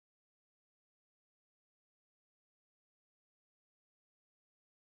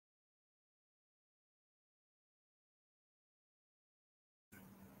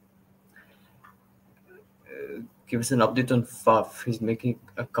give us an update on Faf. He's making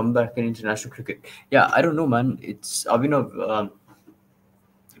a comeback in international cricket. Yeah, I don't know, man. It's Abhinav.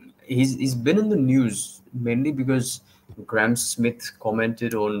 He's been in the news mainly because Graham Smith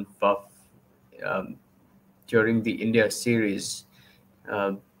commented on Faf um, during the India series.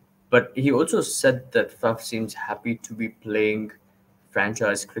 Uh, but he also said that Faf seems happy to be playing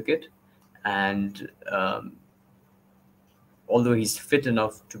franchise cricket, and although he's fit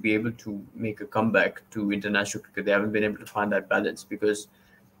enough to be able to make a comeback to international cricket, they haven't been able to find that balance because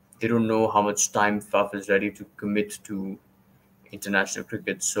they don't know how much time Faf is ready to commit to international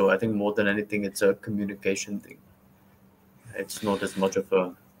cricket. So I think more than anything, it's a communication thing. It's not as much of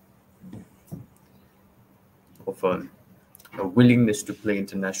a willingness to play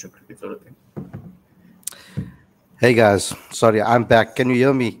international cricket sort of thing. Hey guys, sorry, I'm back. Can you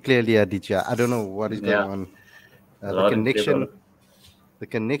hear me clearly, Aditya? I don't know what is going Yeah, on. The loud and clear, brother.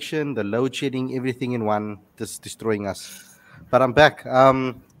 connection, the load shedding, everything in one, just destroying us. But I'm back.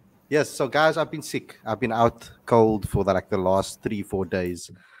 Yes. So guys, I've been sick. I've been out cold for the last 3-4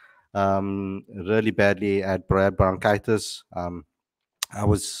 days. Really badly. I had bronchitis.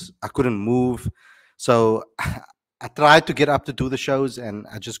 I couldn't move, so I tried to get up to do the shows, and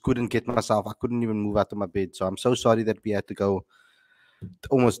I just couldn't get myself. I couldn't even move out of my bed. So I'm so sorry that we had to go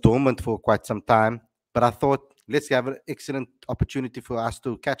almost dormant for quite some time. But I thought, let's have an excellent opportunity for us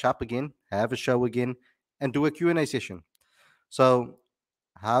to catch up again, have a show again, and do a Q&A session. So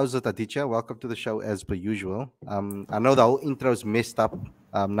how's it, Aditya? Welcome to the show as per usual. I know the whole intro is messed up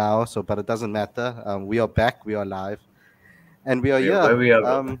now, but it doesn't matter. We are back, we are live, and we are We are here. where we are,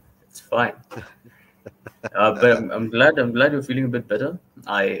 brother. It's fine. But I'm glad you're feeling a bit better.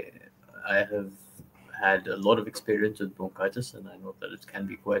 I have had a lot of experience with bronchitis, and I know that it can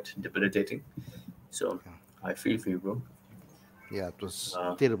be quite debilitating. So I feel for you, bro. Yeah, it was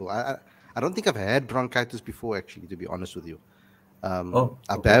Uh, terrible. I don't think I've had bronchitis before, actually, to be honest with you. oh,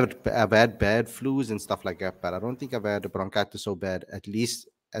 I've okay. had bad flus and stuff like that, but I don't think I've had a bronchitis so bad, at least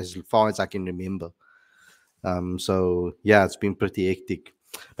as far as I can remember. So yeah, it's been pretty hectic.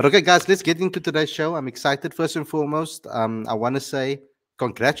 But okay, guys, let's get into today's show. I'm excited. First and foremost, I want to say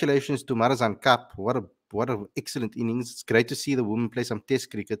congratulations to Marazan Cup. What an excellent innings. It's great to see the women play some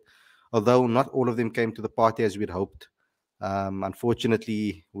Test cricket, although not all of them came to the party as we'd hoped.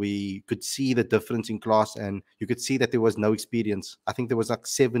 Unfortunately, we could see the difference in class, and you could see that there was no experience. I think there was like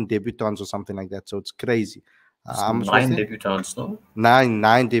 7 debutants or something like that. So it's crazy. It's How much was nine there? debutants, no?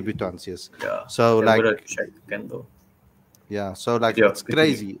 Nine debutants. Yes. Yeah. So Okay, I'm gonna like check again though. yeah. So But like yeah, it's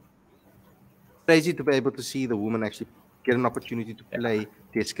continue. crazy to be able to see the women actually get an opportunity to Yeah. play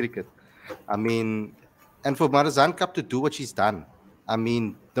Test cricket. I mean, and for Marazan Cup to do what she's done. I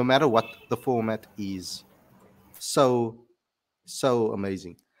mean, no matter what the format is, so so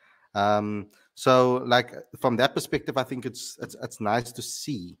amazing. So like from that perspective, I think it's nice to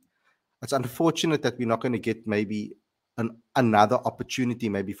see. It's unfortunate that we're not going to get maybe another opportunity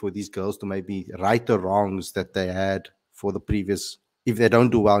maybe for these girls to maybe right the wrongs that they had for the previous if they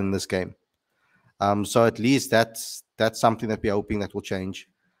don't do well in this game. So at least that's something that we're hoping that will change.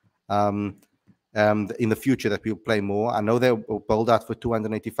 Um, in the future that we'll play more. I know they will build out for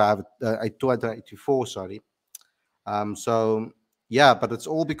 284, sorry. So yeah, but it's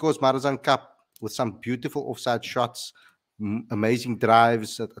all because Marazan Cup with some beautiful offside shots, amazing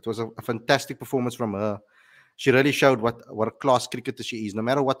drives. It was a fantastic performance from her. She really showed what a class cricketer she is. No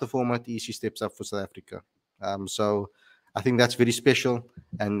matter what the format is, she steps up for South Africa. So I think that's very special,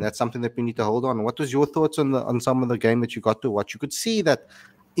 and that's something that we need to hold on. What was your thoughts on some of the game that you got to watch? You could see that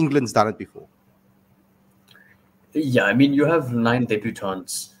England's done it before. Yeah, I mean, you have nine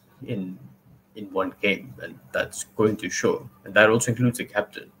debutants in one game, and that's going to show, and that also includes a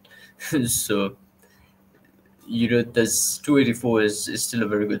captain. So there's 284 is still a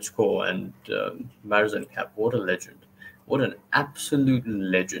very good score, and Marizon Cap, what a legend, what an absolute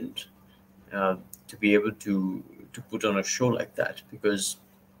legend, to be able to put on a show like that because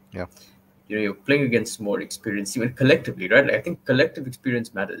Yeah. you're playing against more experience, even collectively, right? Like, I think collective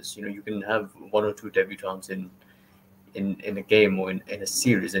experience matters. You can have one or two debutants in a game or in a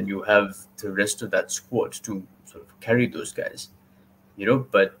series, and you have the rest of that squad to sort of carry those guys.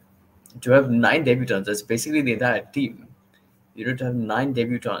 But to have nine debutants, that's basically the entire team. To have nine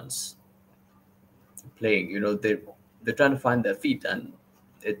debutants playing, they're trying to find their feet, and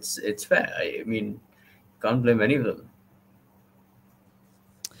it's fair. I mean, can't blame any of them.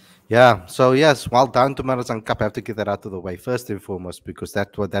 Yeah. So yes, well done to Marazan Cup. I have to get that out of the way first and foremost because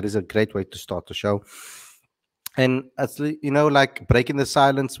that is a great way to start the show. And actually, like breaking the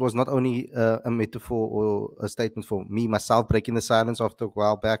silence was not only a metaphor or a statement for me myself breaking the silence after a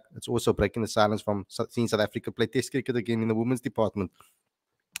while back. It's also breaking the silence from seeing South Africa play Test cricket again in the women's department.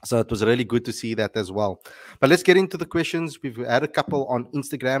 So it was really good to see that as well. But let's get into the questions. We've had a couple on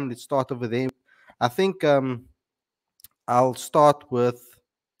Instagram. Let's start over there. I think I'll start with: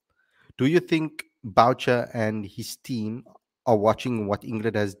 do you think Boucher and his team are watching what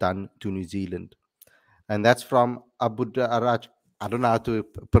England has done to New Zealand? And that's from Araj. I don't know how to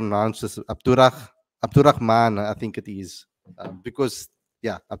pronounce this. Abdurrahman, I think it is, because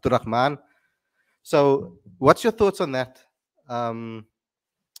yeah, Abdurrahman. So, what's your thoughts on that, um,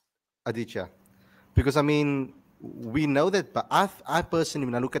 Aditya? Because I mean, we know that, but I personally,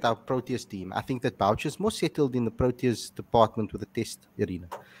 when I look at our Proteas team, I think that Boucher is more settled in the Proteas department with the Test arena.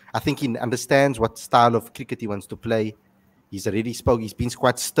 I think he understands what style of cricket he wants to play. He's already spoke. He's been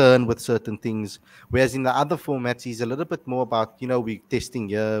quite stern with certain things. Whereas in the other formats, he's a little bit more about, we're testing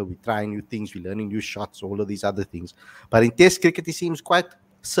here, we're trying new things, we're learning new shots, all of these other things. But in Test cricket, he seems quite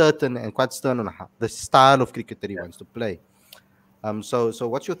certain and quite stern on the style of cricket that he Yeah. wants to play. So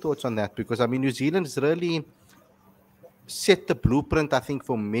what's your thoughts on that? Because I mean, New Zealand has really set the blueprint, I think,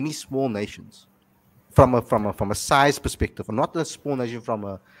 for many small nations from a size perspective, and not a small nation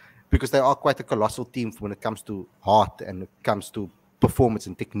because they are quite a colossal team when it comes to heart and it comes to performance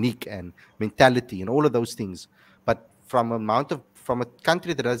and technique and mentality and all of those things. But from a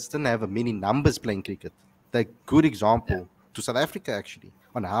country that doesn't have many numbers playing cricket, they're a good Yeah. example to South Africa actually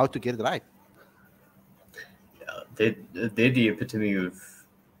on how to get it right. They're the epitome of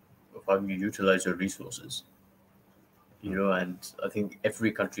how you utilize your resources, and I think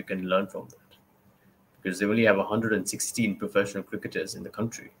every country can learn from that because they only have 116 professional cricketers in the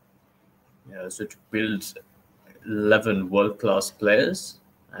country. Yeah, so to build 11 world-class players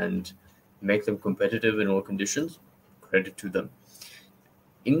and make them competitive in all conditions, credit to them.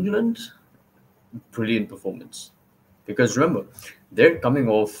 England, brilliant performance. Because remember, they're coming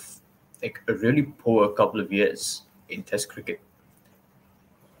off like a really poor couple of years in Test cricket,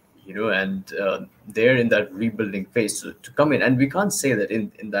 and they're in that rebuilding phase. So to come in, and we can't say that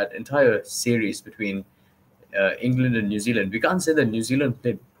in that entire series between England and New Zealand, we can't say that New Zealand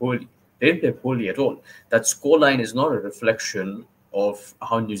played poorly. They didn't play poorly at all. That scoreline is not a reflection of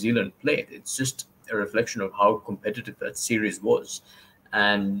how New Zealand played. It's just a reflection of how competitive that series was.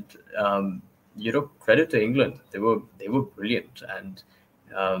 And credit to England. They were brilliant,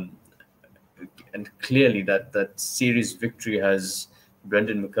 um, and clearly that series victory has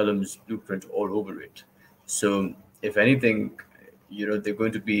Brendan McCullum's blueprint all over it. So if anything, they're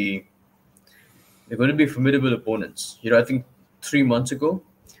going to be formidable opponents. I think 3 months ago,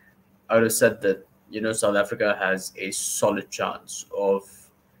 I would have said that South Africa has a solid chance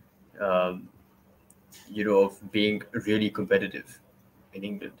um, of being really competitive in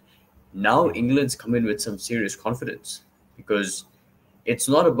England. Now Mhm. England's come in with some serious confidence because it's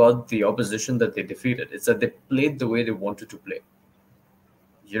not about the opposition that they defeated. It's that they played the way they wanted to play.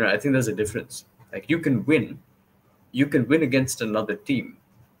 I think there's a difference. Like you can win against another team.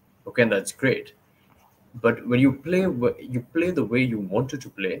 Okay, and that's great. But when you play the way you wanted to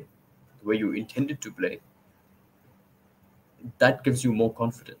play, the way you intended to play, that gives you more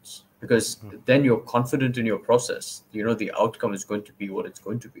confidence because Mhm. then you're confident in your process. The outcome is going to be what it's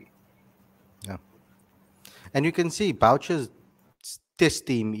going to be. Yeah. And you can see Boucher's test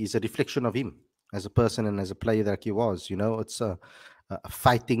team is a reflection of him as a person and as a player that he was. It's a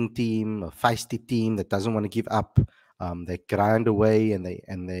fighting team, a feisty team that doesn't want to give up. They grind away and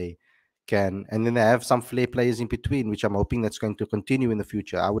then they have some flair players in between, which I'm hoping that's going to continue in the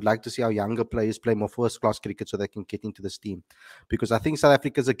future. I would like to see our younger players play more first class cricket so they can get into this team, because I think South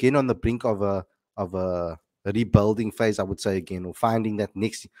Africa is again on the brink of a rebuilding phase. I would say again, or finding that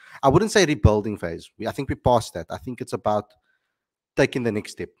next. I wouldn't say rebuilding phase. I think we passed that. I think it's about taking the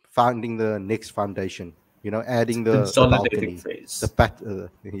next step, finding the next foundation. It's a Adding the consolidating balcony, phase.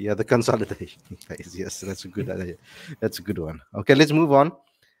 the consolidation phase. Yes, that's a good idea. That's a good one. Okay, let's move on.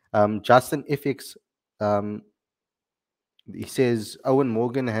 Justin FX, um, he says Owen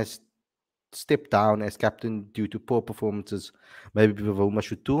Morgan has stepped down as captain due to poor performances. Maybe Pavuma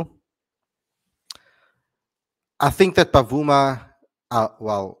should too. I think that Pavuma,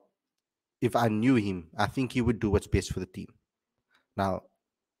 well, if I knew him, I think he would do what's best for the team. Now,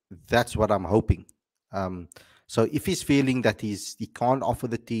 that's what I'm hoping. Um, so if he's feeling that he can't offer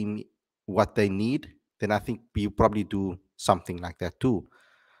the team what they need, then I think we probably do something like that too.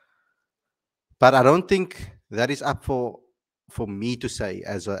 But I don't think that is up for me to say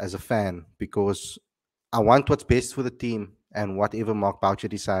as a fan, because I want what's best for the team and whatever Mark Boucher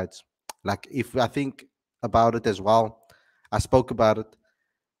decides. Like if I think about it as well. I spoke about it.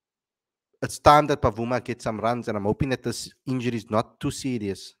 It's time that Pavuma gets some runs, and I'm hoping that this injury is not too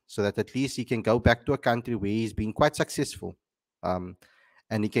serious, so that at least he can go back to a country where he's been quite successful, um,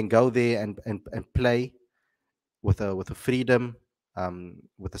 and he can go there and play with a freedom,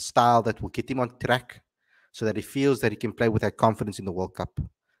 with a style that will get him on track, so that he feels that he can play with that confidence in the World Cup.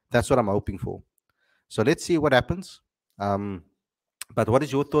 That's what I'm hoping for. So let's see what happens. Um, but what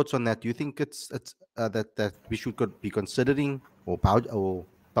is your thoughts on that? Do you think it's that we should be considering, or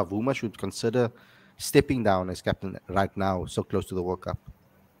Pavuma should consider stepping down as captain right now, so close to the World Cup?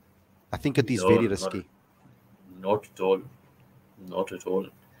 I think it is No, very not risky. not at all. Not at all.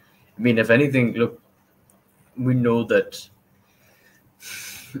 I mean, if anything, look, we know that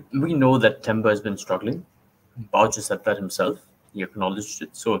Temba has been struggling. Boucher said that himself. He acknowledged it.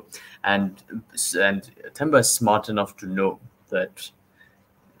 So, and and Temba is smart enough to know that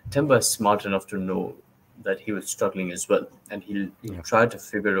he was struggling as well, and he'll Yeah. try to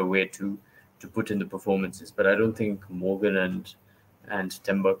figure a way to put in the performances. But I don't think Morgan and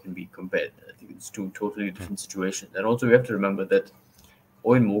Temba can be compared. I think it's two totally Mm. different situations. And also, we have to remember that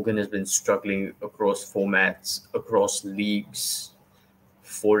Owen Morgan has been struggling across formats, across leagues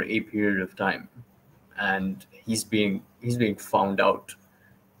for a period of time, and he's being found out,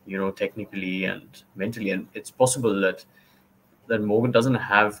 technically and mentally, and it's possible that Morgan doesn't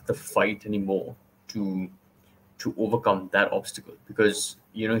have the fight anymore to overcome that obstacle, because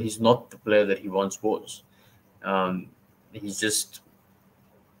he's not the player that he once was. Um, he's just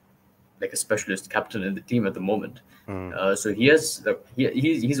like a specialist captain in the team at the moment. Mm. So he has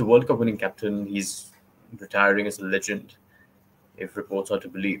he's a World Cup winning captain. He's retiring as a legend, if reports are to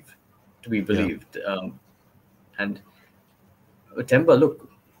be Yeah. believed. And Temba, look,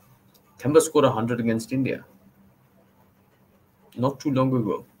 Temba scored 100 against India not too long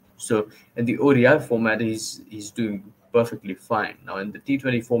ago. So in the ODI format, he's doing perfectly fine. Now in the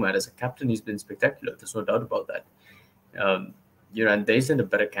T20 format, as a captain, he's been spectacular. There's no doubt about that. Um, and there isn't a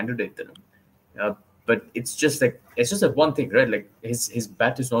better candidate than him. Uh, but it's just that one thing, right? Like his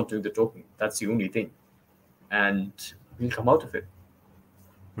bat is not doing the talking. That's the only thing, and he'll come out of it.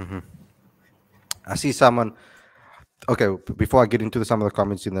 Hmm. I see someone. Okay, before I get into some of the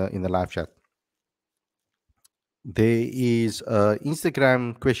comments in the live chat, there is a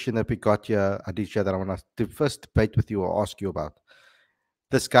Instagram question that we got here, Aditya, that I want to first debate with you or ask you about.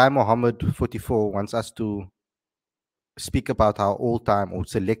 This guy Mohammed 44 wants us to speak about our all-time, or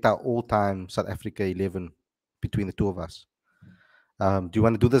select our all-time South Africa 11 between the two of us. Do you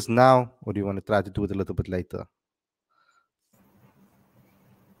want to do this now, or do you want to try to do it a little bit later?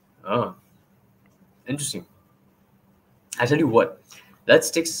 Oh, interesting. I tell you what, let's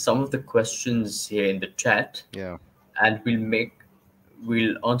take some of the questions here in the chat, Yeah. and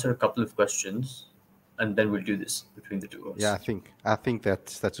we'll answer a couple of questions, and then we'll do this between the two of Yeah, us. I think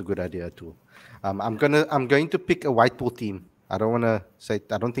that's a good idea too. I'm going to pick a white ball team. I don't want to say,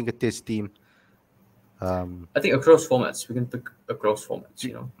 I don't think a test team. I think across formats, we can pick across formats.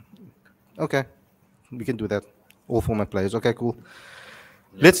 Do- Okay, we can do that. All format players. Okay, cool.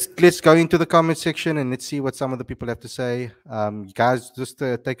 Yeah. Let's go into the comment section and let's see what some of the people have to say. You guys, just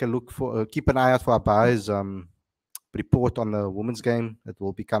take a look for, keep an eye out for our buyers. Report on the women's game that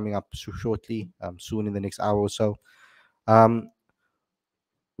will be coming up shortly, soon in the next hour or so. Um,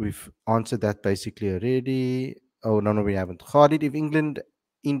 we've answered that basically already. Oh no, we haven't. Khalid, if England,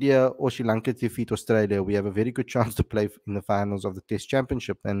 India, or Sri Lanka defeat Australia, we have a very good chance to play in the finals of the Test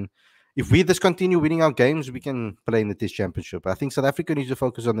Championship. And if we just continue winning our games, we can play in the Test Championship. I think South Africa needs to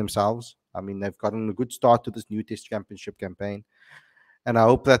focus on themselves. I mean, they've gotten a good start to this new Test Championship campaign, and I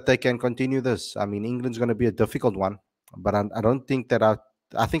hope that they can continue this. I mean, England's going to be a difficult one, but I don't think that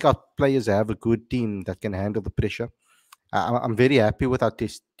I think our players have a good team that can handle the pressure. I'm very happy with our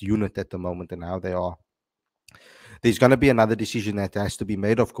test unit at the moment and how they are. There's going to be another decision that has to be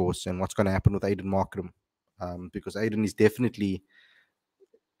made, of course, and what's going to happen with Aiden Markram, because Aiden is definitely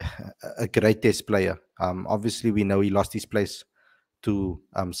a great test player. Obviously, we know he lost his place to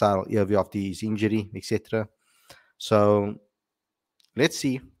Sarl Irvi after his injury, etc. So let's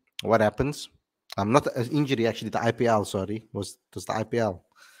see what happens. Not an injury, actually, the IPL, sorry, was the IPL.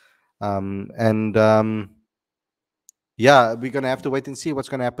 And yeah, we're going to have to wait and see what's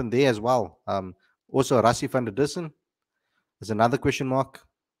going to happen there as well. Also, Rassie van der Dussen is another question mark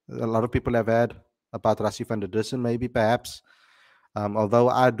a lot of people have had about Rassie van der Dussen, maybe, perhaps. Although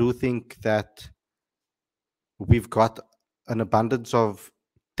I do think that we've got an abundance of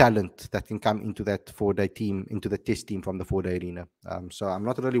talent that can come into that 4-day team, into the test team from the 4-day arena. So I'm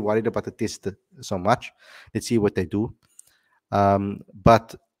not really worried about the test so much. Let's see what they do.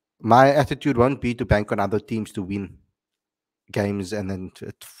 But my attitude won't be to bank on other teams to win games and then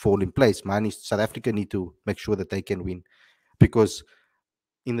to fall in place. Mine is South Africa need to make sure that they can win, because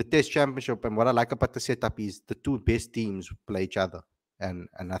in the Test Championship, and what I like about the setup is the two best teams play each other, and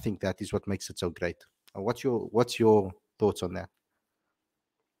I think that is what makes it so great. What's your thoughts on that?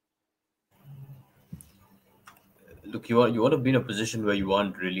 Look, you want to be in a position where you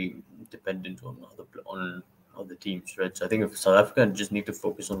aren't really dependent on other teams, right? So I think if South Africa just need to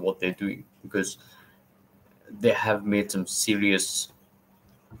focus on what they're doing, because they have made some serious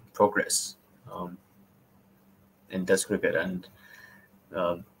progress um, in Test cricket. And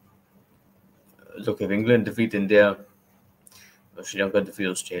um, look, if England defeat India, or Sri Lanka defeat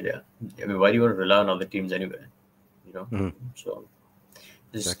Australia, I mean, why do you want to rely on other teams anyway? You know, Mhm, so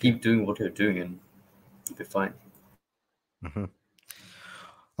just exactly. keep doing what you're doing and you'll be fine. Mhm.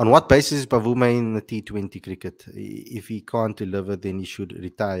 On what basis is Bavuma in the T20 cricket? If he can't deliver, then he should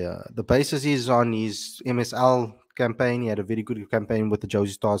retire. The basis is on his MSL campaign. He had a very good campaign with the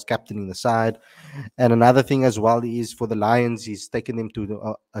Josie Stars captaining the side. And another thing as well is for the Lions, he's taken them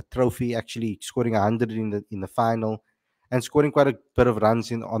to a trophy, actually scoring 100 in the final and scoring quite a bit of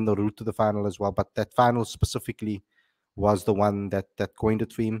runs on the route to the final as well. But that final specifically was the one that coined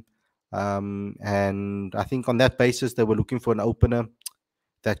it for him. And I think on that basis, they were looking for an opener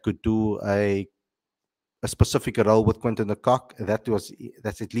that could do a specific role with Quinton de Kock.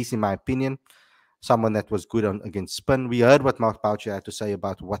 That's at least in my opinion, someone that was good on against spin. We heard what Mark Boucher had to say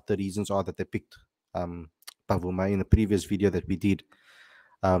about what the reasons are that they picked um, Pavuma in the previous video that we did.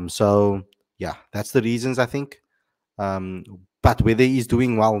 So yeah, that's the reasons I think. Um, but whether he's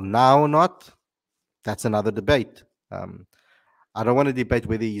doing well now or not, that's another debate. Um, I don't want to debate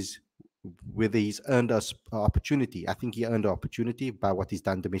whether he's earned us opportunity. I think he earned an opportunity by what he's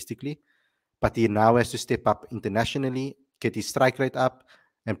done domestically, but he now has to step up internationally, get his strike rate up,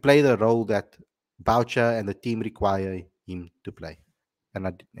 and play the role that Boucher and the team require him to play.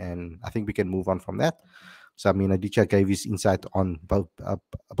 And I think we can move on from that. So I mean, Aditya gave his insight on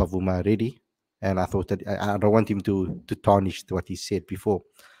Bavuma already, and I thought that I don't want him to tarnish what he said before.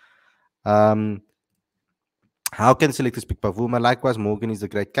 Um, how can selectors pick Pavuma? Likewise, Morgan is the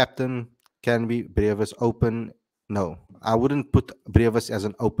great captain. Can be Brevis open? No, I wouldn't put Brevis as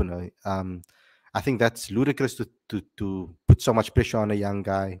an opener. I think that's ludicrous to put so much pressure on a young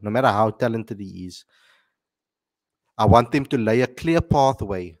guy, no matter how talented he is. I want them to lay a clear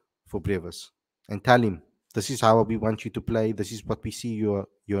pathway for Brevis and tell him, this is how we want you to play. This is what we see your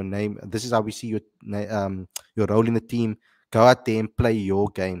name. This is how we see your role in the team. Go out there and play your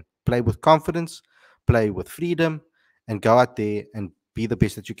game. Play with confidence, play with freedom, and go out there and be the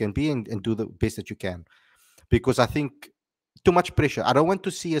best that you can be and do the best that you can. Because I think too much pressure. I don't want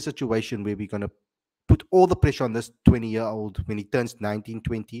to see a situation where we're going to put all the pressure on this 20-year-old when he turns 19,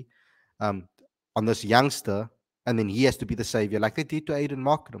 20, um, on this youngster, and then he has to be the savior, like they did to Aiden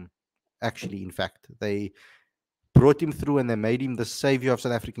Markram. Actually, in fact, they brought him through and they made him the savior of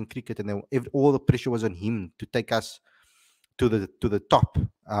South African cricket, and all the pressure was on him to take us to the top.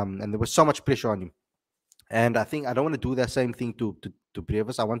 And there was so much pressure on him. And I think I don't want to do that same thing to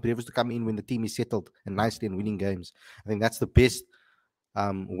Brevis. I want Brevis to come in when the team is settled and nicely and winning games. I think that's the best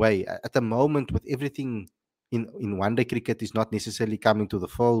way at the moment. With everything in one day cricket is not necessarily coming to the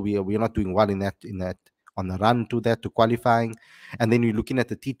fold. We are not doing well in that on the run to qualifying, and then you're looking at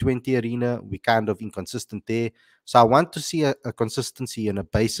the T20 arena. We're kind of inconsistent there. So I want to see a consistency and a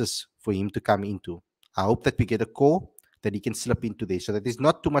basis for him to come into. I hope that we get a core that he can slip into there, so that there's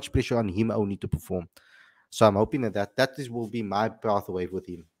not too much pressure on him only to perform. So I'm hoping will be my pathway with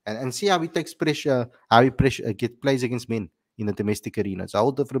him, and see how he takes pressure, how he get plays against men in the domestic arena. It's a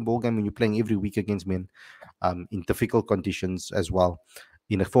whole different ballgame when you're playing every week against men, in difficult conditions as well,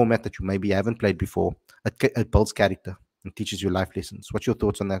 in a format that you maybe haven't played before. It builds character and teaches you life lessons. What's your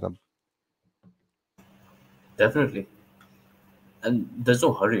thoughts on that? Definitely. And there's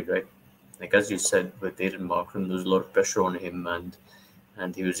no hurry, right? Like as you said, with Aiden Markram, there's a lot of pressure on him,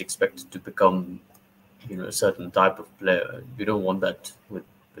 and he was expected to become, a certain type of player. You don't want that with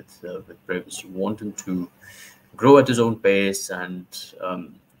Brevis. You want him to grow at his own pace, and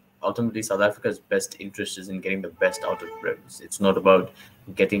ultimately, South Africa's best interest is in getting the best out of Brevis. It's not about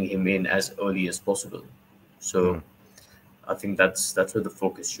getting him in as early as possible. So Mm. I think that's where the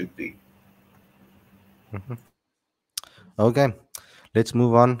focus should be. Mhm. Okay, let's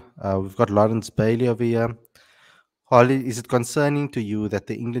move on. We've got Lawrence Bailey over here. Holly, is it concerning to you that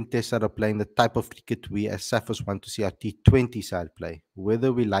the England Test side are playing the type of cricket we as Saffers want to see our T20 side play?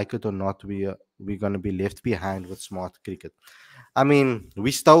 Whether we like it or not, we're going to be left behind with smart cricket. I mean,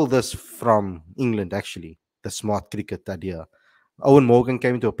 we stole this from England, actually, the smart cricket idea. Owen Morgan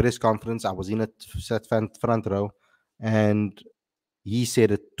came into a press conference. I was in it, sat front row, and he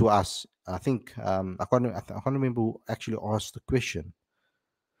said it to us. I think I can't remember who actually asked the question,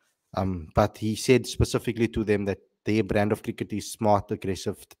 but he said specifically to them that their brand of cricket is smart,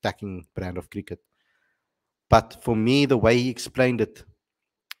 aggressive, attacking brand of cricket. But for me, the way he explained it,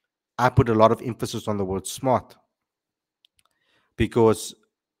 I put a lot of emphasis on the word smart, because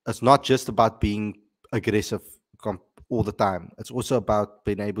it's not just about being aggressive all the time. It's also about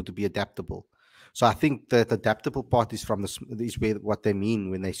being able to be adaptable. So I think that adaptable part is is where what they mean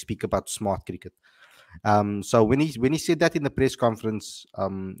when they speak about smart cricket. So when he said that in the press conference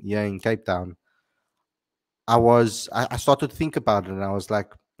here in Cape Town, I started to think about it, and I was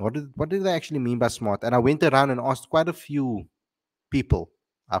like, what did they actually mean by smart? And I went around and asked quite a few people.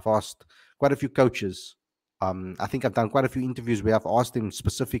 I've asked quite a few coaches. I think I've done quite a few interviews where I've asked them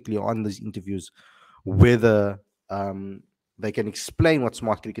specifically on these interviews whether they can explain what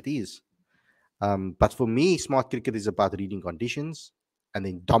smart cricket is. But for me, smart cricket is about reading conditions and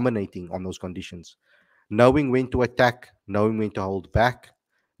then dominating on those conditions, knowing when to attack, knowing when to hold back,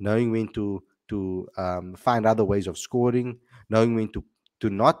 knowing when to find other ways of scoring, knowing when to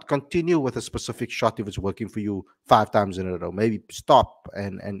not continue with a specific shot if it's working for you 5 times in a row. Maybe stop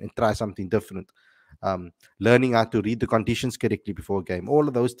and try something different. Learning how to read the conditions correctly before a game. All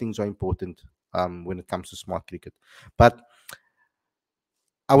of those things are important when it comes to smart cricket. But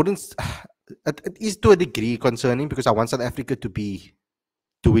I wouldn't. It is to a degree concerning, because I want South Africa to be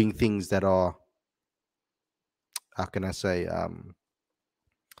doing things that are, how can I say,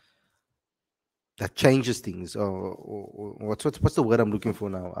 that changes things, or what's the word I'm looking for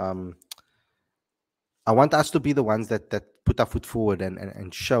now? I want us to be the ones that put our foot forward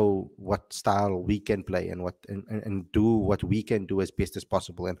and show what style we can play, and and do what we can do as best as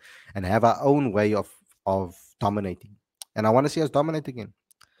possible, and have our own way of dominating. And I want to see us dominate again.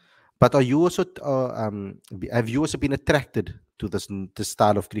 But are you also have you also been attracted to this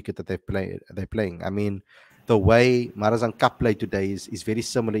style of cricket that they're playing? I mean, the way Marazan Cup played today is very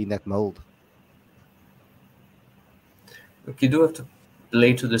similar in that mold. Look, you do have to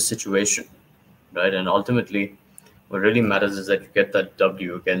play to the situation, right? And ultimately, what really matters is that you get that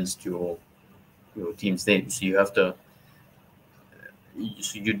W against your team's name. So you have to,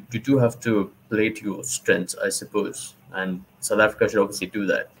 you do have to play to your strengths, I suppose. And South Africa should obviously do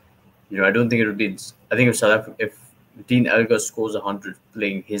that. I don't think it would be. I think if Dean Elgar scores 100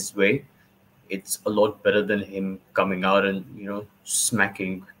 playing his way, it's a lot better than him coming out and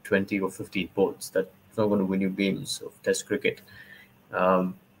smacking 20 or 15 balls. That's not going to win you games of Test cricket.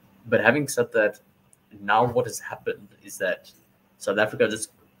 But having said that, now what has happened is that South Africa is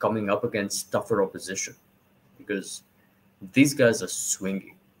just coming up against tougher opposition, because these guys are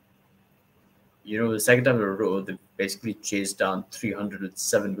swinging. The second time in a row, they basically chased down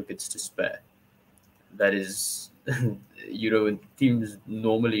 307 wickets to spare. That is, teams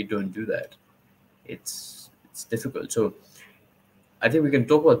normally don't do that. It's difficult. So I think we can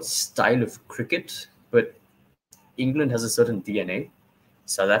talk about style of cricket, but England has a certain DNA.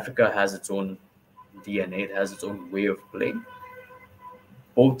 South Africa has its own DNA. It has its own way of playing.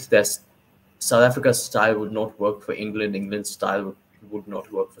 Both their South Africa's style would not work for England. England's style would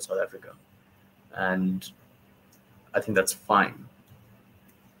not work for South Africa. And I think that's fine.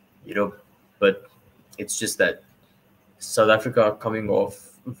 But it's just that South Africa are coming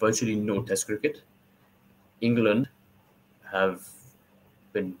off virtually no Test cricket. England have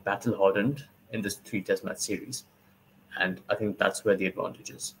been battle hardened in this 3 Test match series. And I think that's where the advantage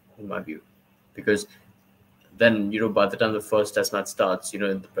is, in my view. Because then, by the time the first Test match starts, in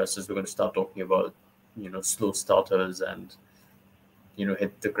the presses, we're going to start talking about, slow starters and,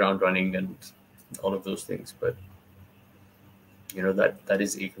 hit the ground running and all of those things. But, that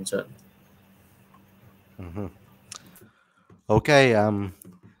is a concern. Mm-hmm. Okay,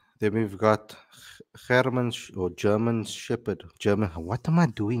 then we've got German or German Shepherd. German. What am I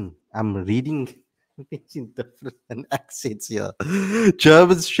doing? I'm reading in different accents here.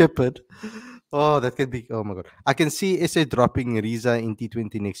 German Shepherd. Oh, that can be. Oh my god. I can see SA dropping Riza in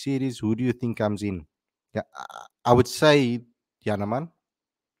T20 next series. Who do you think comes in? Yeah, I would say Yanaman.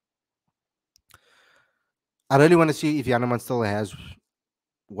 I really want to see if Yanaman still has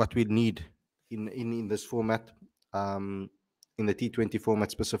what we need in this format, in the T20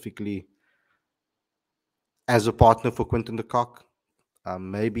 format specifically, as a partner for Quinton de Kock.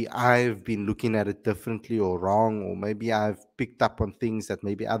 Maybe I've been looking at it differently or wrong, or maybe I've picked up on things that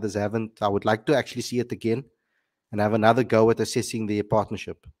maybe others haven't. I would like to actually see it again and have another go at assessing their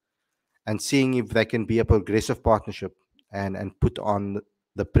partnership and seeing if they can be a progressive partnership and put on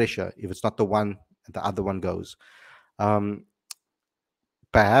the pressure if it's not the one, the other one goes.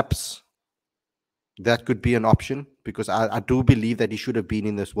 perhaps that could be an option because I do believe that he should have been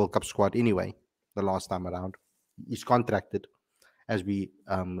in this World Cup squad anyway the last time around. He's contracted, as we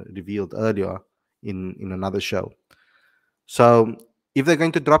revealed earlier in another show. So if they're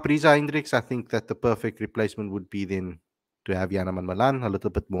going to drop Riza Hendricks, I think that the perfect replacement would be then to have Yanaman Malan, a little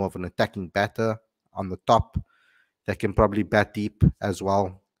bit more of an attacking batter on the top that can probably bat deep as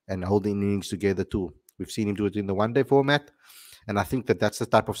well and hold the innings together too. We've seen him do it in the one day format, and I think that that's the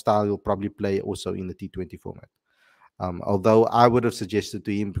type of style he'll probably play also in the T20 format. Although I would have suggested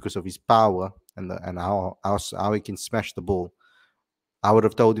to him because of his power and how he can smash the ball, I would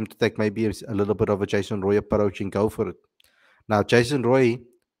have told him to take maybe a little bit of a Jason Roy approach and go for it. Now, Jason Roy,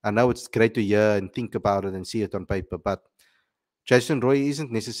 I know it's great to hear and think about it and see it on paper, but Jason Roy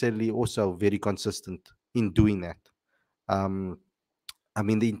isn't necessarily also very consistent in doing that. Um, I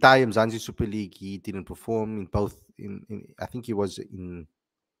mean, the entire Mzansi Super League, he didn't perform in both. I think he was in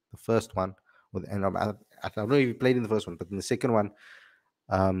the first one, and I don't know if he played in the first one, but in the second one,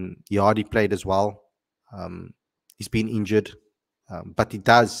 he hardly played as well. He's been injured, but he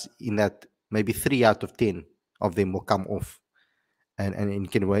does in that maybe 3 out of 10 of them will come off, and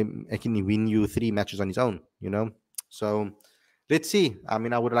can win you 3 matches on his own. So let's see. I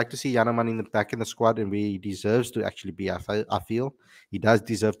mean, I would like to see Yanaman in the back in the squad and where he deserves to actually be. I feel he does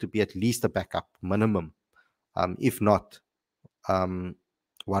deserve to be at least a backup minimum, if not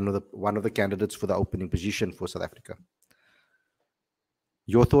one of the candidates for the opening position for South Africa.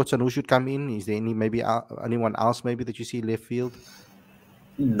 Your thoughts on who should come in? Is there anyone else maybe that you see left field?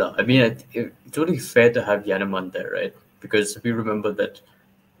 No, I mean, it's only fair to have Yanaman there, right? Because we remember that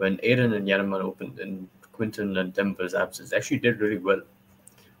when Aiden and Yanaman opened and Quinton and Denver's absence, actually did really well.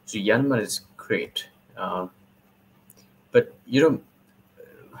 So Yanaman is great. But,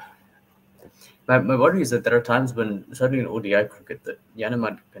 my worry is that there are times when, certainly in ODI cricket, that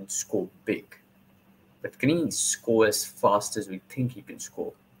Yanaman can score big. But can he score as fast as we think he can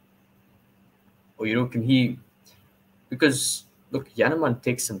score? Or, can he... Because, look, Yanaman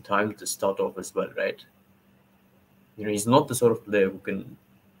takes some time to start off as well, right? He's not the sort of player who can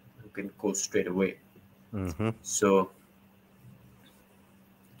go straight away. Mm-hmm. So,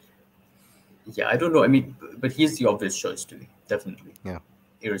 yeah, I don't know. I mean, but he's the obvious choice to me, definitely. Yeah.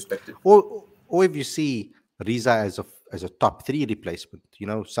 Irrespective. Or if you see Riza as a top 3 replacement,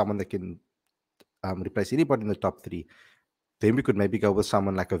 someone that can replace anybody in the top 3, then we could maybe go with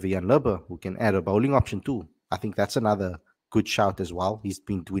someone like a Vian Lubber who can add a bowling option too. I think that's another good shout as well. He's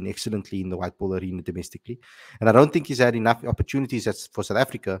been doing excellently in the white ball arena domestically. And I don't think he's had enough opportunities for South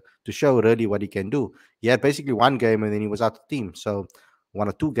Africa to show really what he can do. He had basically one game and then he was out of the team. So 1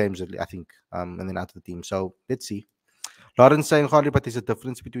 or 2 games, I think, and then out of the team. So let's see. Lawrence saying, Khalid, but there's a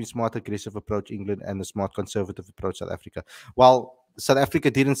difference between smart aggressive approach England and the smart conservative approach South Africa. Well, South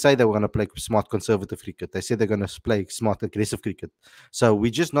Africa didn't say they were going to play smart conservative cricket. They said they're going to play smart aggressive cricket. So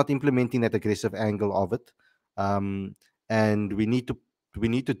we're just not implementing that aggressive angle of it. And we need to,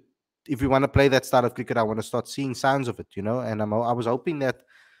 if we want to play that style of cricket, I want to start seeing signs of it, And I was hoping that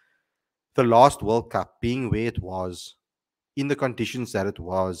the last World Cup, being where it was, in the conditions that it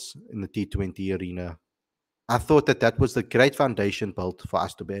was in the T20 arena, I thought that was the great foundation built for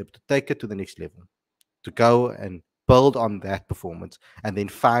us to be able to take it to the next level, to go and build on that performance and then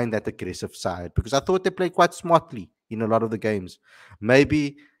find that aggressive side. Because I thought they played quite smartly in a lot of the games.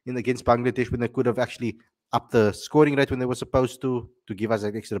 Maybe against Bangladesh when they could have actually upped the scoring rate when they were supposed to give us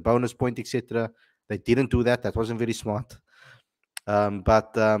an extra bonus point, etc. They didn't do that. That wasn't very smart.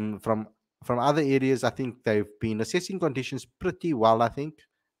 But from other areas, I think they've been assessing conditions pretty well, I think,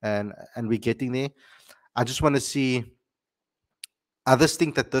 and we're getting there. I just want to see. I just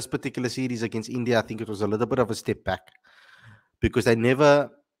think that this particular series against India, I think it was a little bit of a step back because they never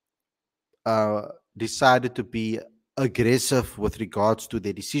decided to be aggressive with regards to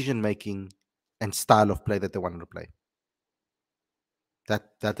their decision making and style of play that they wanted to play.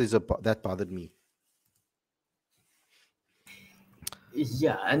 That bothered me.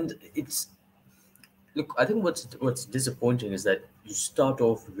 Yeah, and look, I think what's disappointing is that you start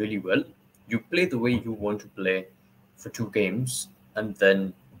off really well, you play the way you want to play for 2 games, and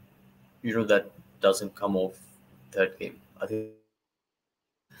then that doesn't come off third game. I think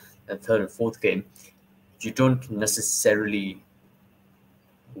that third and fourth game, you don't necessarily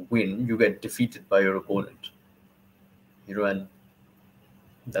win; you get defeated by your opponent. And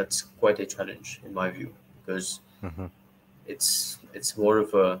that's quite a challenge in my view because it's more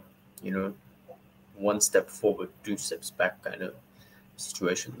of a 1 step forward, 2 steps back kind of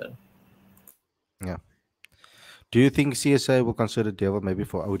situation then. Yeah. Do you think CSA will consider Devil maybe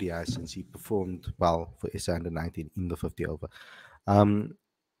for ODI since he performed well for SA under 19 in the 50 over?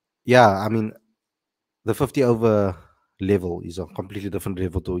 Yeah, I mean, the 50 over level is a completely different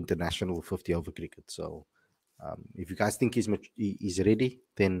level to international 50 over cricket. So if you guys think he's ready,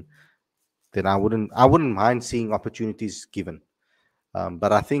 then I wouldn't mind seeing opportunities given.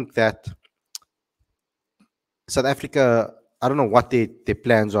 But I think that South Africa, I don't know what their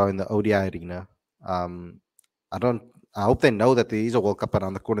plans are in the ODI arena. Um, I don't. I hope they know that there is a World Cup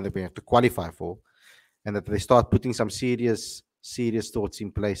around the corner that we have to qualify for, and that they start putting some serious thoughts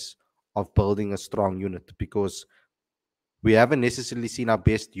in place of building a strong unit, because we haven't necessarily seen our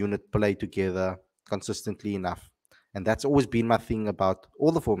best unit play together consistently enough. And that's always been my thing about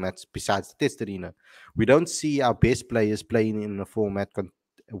all the formats besides the test arena. We don't see our best players playing in a format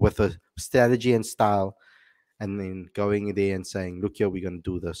with a strategy and style, and then going there and saying, "Look here, we're going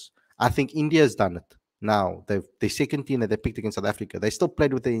to do this." I think India has done it. Now the second team that they picked against South Africa, they still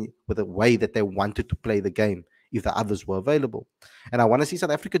played with the way that they wanted to play the game if the others were available, and I want to see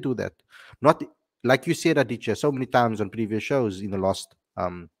South Africa do that. Not like you said, Aditya, so many times on previous shows in the last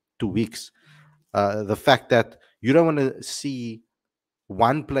 2 weeks. The fact that you don't want to see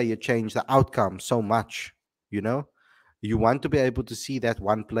one player change the outcome so much, you know, you want to be able to see that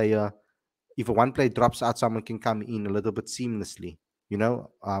one player, if a one player drops out, someone can come in a little bit seamlessly.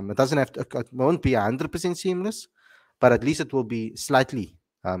 It doesn't have to. It won't be 100% seamless, but at least it will be slightly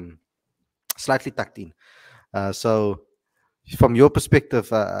tucked in. So, from your perspective,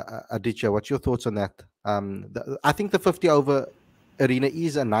 Aditya, what's your thoughts on that? I think the 50 over arena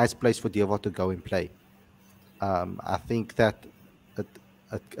is a nice place for Devo to go and play. I think that it,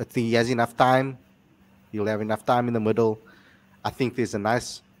 I think he has enough time. He'll have enough time in the middle. I think there's a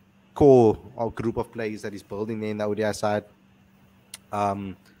nice core or group of players that he's building there in the ODI side.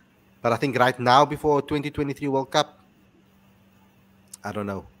 Um, but I think right now, before 2023 World Cup, I don't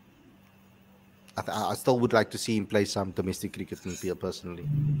know. I still would like to see him play some domestic cricket in PL personally.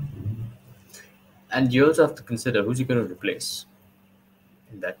 And you also have to consider who's he going to replace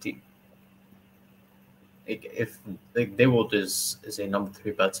in that team. Like if like Dewalt is a number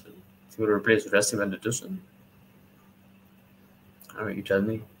three batsman, if you replace Rassim and Dusan, I don't know, you tell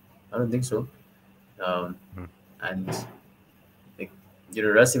me. I don't think so. Um, Mm. and like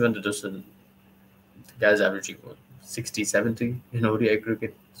Rassim and Dusan, the guy's averaging what, 60, 70 in ODI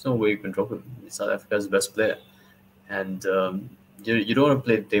cricket. There's no way you can drop him. He's South Africa's best player. And you don't want to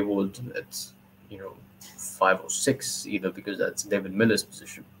play Dewalt at you know 5 or 6 either, because that's David Miller's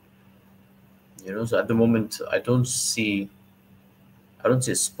position. So at the moment I don't see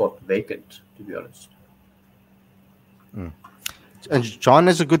a spot vacant, to be honest. Mm. And John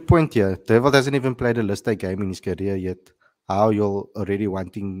has a good point here. Devil hasn't even played a list A game in his career yet. How you're already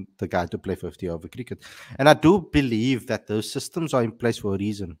wanting the guy to play 50 over cricket. And I do believe that those systems are in place for a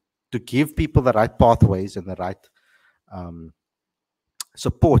reason, to give people the right pathways and the right um,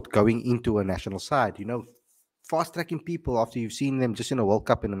 support going into a national side. Fast tracking people after you've seen them just in a World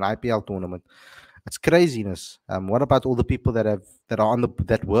Cup in an IPL tournament. It's craziness. What about all the people that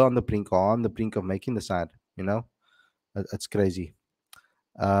were on the brink or on the brink of making the side? It's crazy.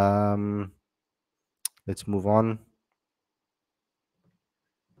 Um, let's move on.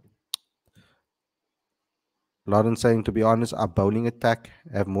 Lauren saying, to be honest, our bowling attack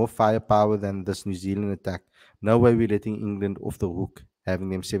have more firepower than this New Zealand attack. No way we're letting England off the hook, having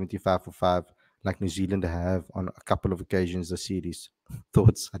them 75 for 5, like New Zealand have on a couple of occasions this series.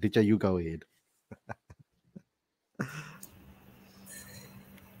 Thoughts? Aditya, you go ahead.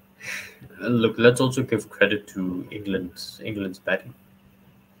 And look, let's also give credit to England's batting.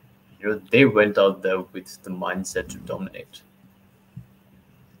 They went out there with the mindset to dominate.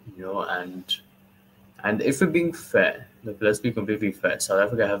 And if we're being fair, look, let's be completely fair. South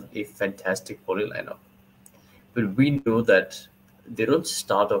Africa have a fantastic bowling lineup, but we know that they don't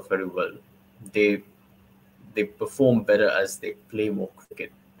start off very well. They they perform better as they play more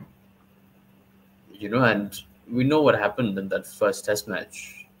cricket. And we know what happened in that first Test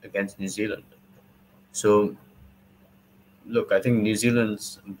match against New Zealand. So look, I think New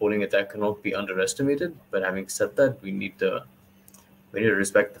Zealand's bowling attack cannot be underestimated. But having said that, we need to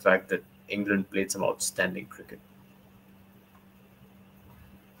respect the fact that England played some outstanding cricket.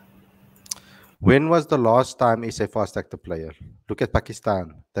 When was the last time SA fast tracked a player? Look at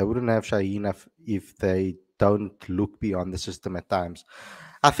Pakistan. They wouldn't have Shaheen if they don't look beyond the system at times.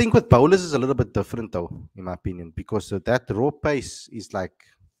 I think with bowlers is a little bit different though, in my opinion, because that raw pace is like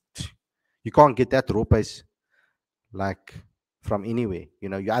you can't get that raw pace like from anywhere.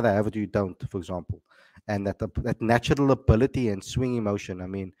 You either have it or you don't, for example. And that natural ability and swing emotion. I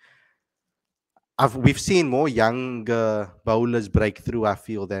mean, we've seen more younger bowlers break through, I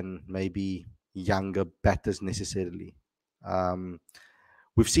feel, than maybe younger batters necessarily. Um,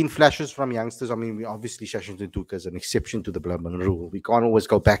 We've seen flashes from youngsters. I mean, we obviously Shashin Tutuka is an exception to the Blabman rule. We can't always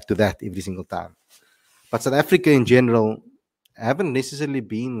go back to that every single time. But South Africa in general haven't necessarily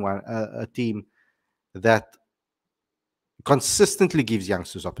been a team that consistently gives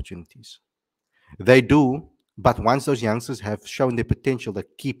youngsters opportunities. They do, but once those youngsters have shown their potential, they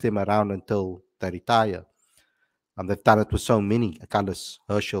keep them around until they retire. They've done it with so many: Akallis,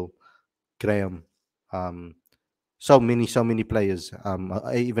 Herschel, Graham, um, so many players.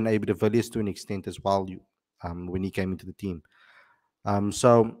 Even Abel de Villiers to an extent as well. When he came into the team.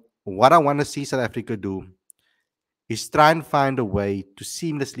 So what I want to see South Africa do is try and find a way to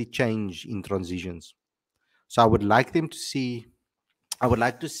seamlessly change in transitions. So I would like to see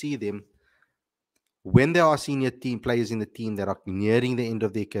them when there are senior team players in the team that are nearing the end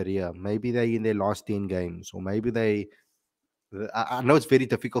of their career. Maybe they're in their last 10 games, or maybe I know it's very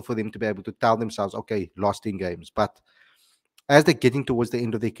difficult for them to be able to tell themselves, okay, last 10 games, but as they're getting towards the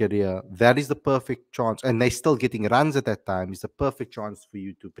end of their career, that is the perfect chance, and they're still getting runs at that time, is the perfect chance for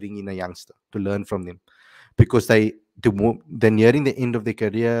you to bring in a youngster to learn from them, because they're nearing the end of their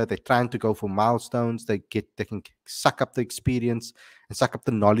career. They're trying to go for milestones. They can suck up the experience and suck up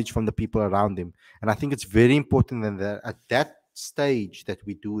the knowledge from the people around them. And I think it's very important that at that stage that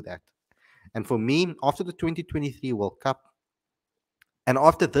we do that. And for me, after the 2023 World Cup and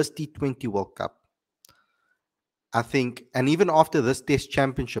after this T20 World Cup, I think, and even after this Test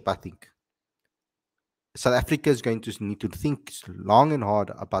Championship, I think South Africa is going to need to think long and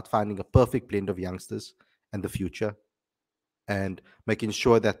hard about finding a perfect blend of youngsters and the future, and making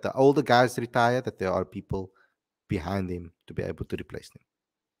sure that the older guys retire, that there are people behind them to be able to replace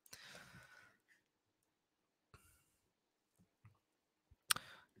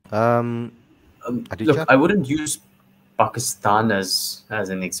them. Look, Aditya? I wouldn't use Pakistan as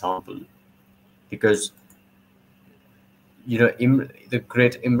an example because the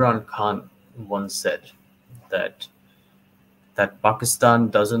great Imran Khan once said that Pakistan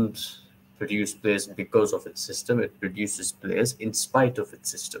doesn't produce players because of its system; it produces players in spite of its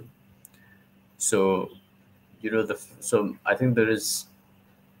system. So, so I think there's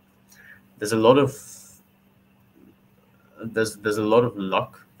a lot of there's a lot of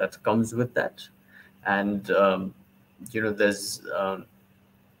luck that comes with that, and there's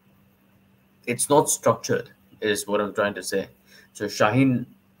it's not structured, is what I'm trying to say. So Shaheen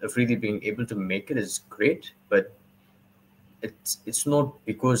Afridi being able to make it is great, but it's not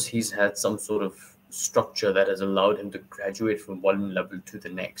because he's had some sort of structure that has allowed him to graduate from one level to the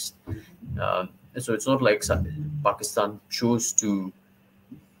next. So it's not like Pakistan chose to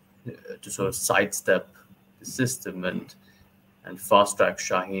sort of sidestep the system and fast track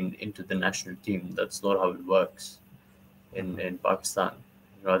Shaheen into the national team. That's not how it works in Pakistan.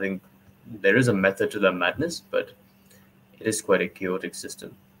 I think there is a method to the madness, but it is quite a chaotic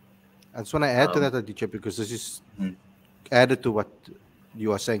system. I just want to add to that, Aditya, because this is added to what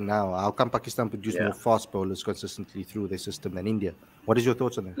you are saying now. How come Pakistan produce more fast bowlers consistently through their system than India? What is your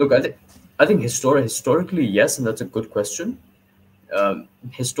thoughts on that? Look, I think historically, yes, and that's a good question.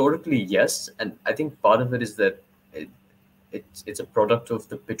 Historically, yes, and I think part of it is that it's a product of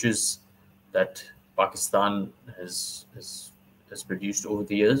the pitches that Pakistan has produced over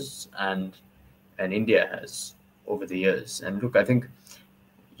the years, and India has over the years. And look, I think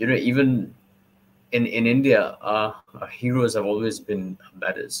even in India, our heroes have always been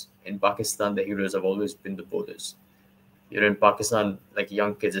batters. In Pakistan, the heroes have always been the bowlers. In Pakistan, like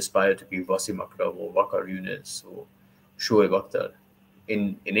young kids aspire to be Wasim Akram or Waqar Yunus or Shoaib Akhtar.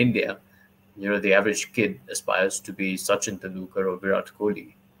 In India, the average kid aspires to be Sachin Tendulkar or Virat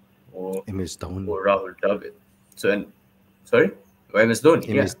Kohli or MS Dhoni. Or Rahul Dravid. So, sorry? Or MS Dhoni,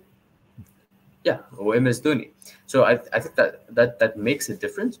 MS. Yeah, or MS Dhoni. So I think that makes a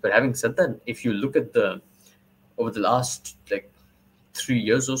difference. But having said that, if you look at over the last like 3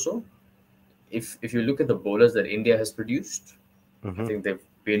 years or so, if you look at the bowlers that India has produced, I think they've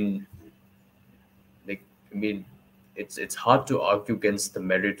been like, I mean, it's hard to argue against the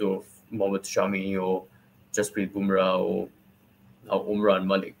merit of Mohammad Shami or Jasprit Bumrah or Umran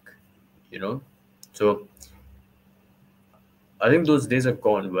Malik, So I think those days are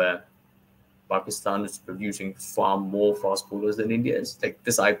gone where Pakistan is producing far more fast bowlers than India is. Like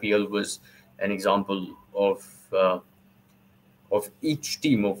this IPL was an example of each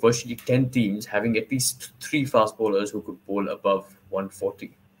team, of virtually 10 teams, having at least 3 fast bowlers who could bowl above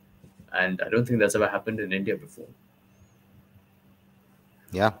 140. And I don't think that's ever happened in India before.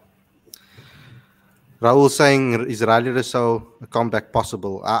 Yeah. Rahul saying, is Riley Rousseau a comeback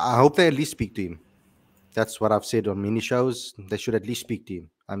possible? I hope they at least speak to him. That's what I've said on many shows. They should at least speak to him.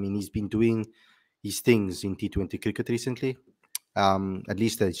 I mean, he's been doing his things in T20 cricket recently. At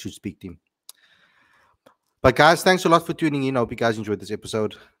least they should speak to him. But guys, thanks a lot for tuning in. I hope you guys enjoyed this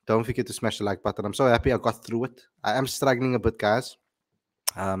episode. Don't forget to smash the like button. I'm so happy I got through it. I am struggling a bit, guys.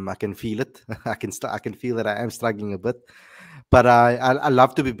 I can feel it. I can feel that I am struggling a bit. But I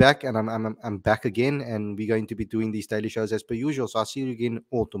love to be back, and I'm back again, and we're going to be doing these daily shows as per usual. So I'll see you again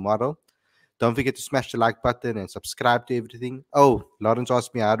all tomorrow. Don't forget to smash the like button and subscribe to everything. Oh, Lawrence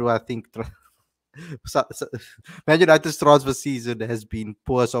asked me, how do I think Man United's transfer season has been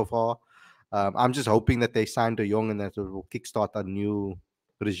poor so far. I'm just hoping that they signed De Jong and that it will kickstart a new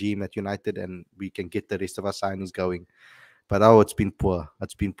regime at United and we can get the rest of our signings going. But oh, it's been poor.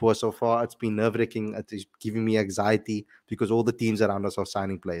 It's been poor so far. It's been nerve-wracking. It's giving me anxiety because all the teams around us are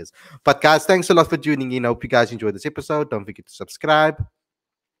signing players. But guys, thanks a lot for tuning in. I hope you guys enjoyed this episode. Don't forget to subscribe.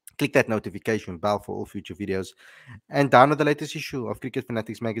 Click that notification bell for all future videos. And download the latest issue of Cricket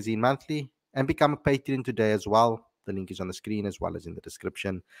Fanatics Magazine monthly and become a patron today as well. The link is on the screen as well as in the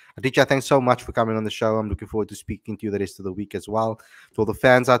description. Aditya, thanks so much for coming on the show. I'm looking forward to speaking to you the rest of the week as well. To all the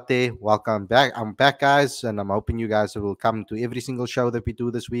fans out there, welcome back. I'm back, guys, and I'm hoping you guys will come to every single show that we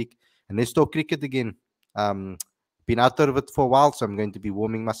do this week. And let's talk cricket again. Been out of it for a while, so I'm going to be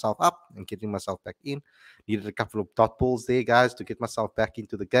warming myself up and getting myself back in. Needed a couple of dot balls there, guys, to get myself back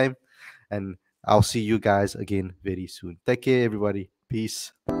into the game. And I'll see you guys again very soon. Take care, everybody.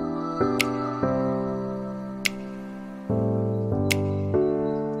 Peace.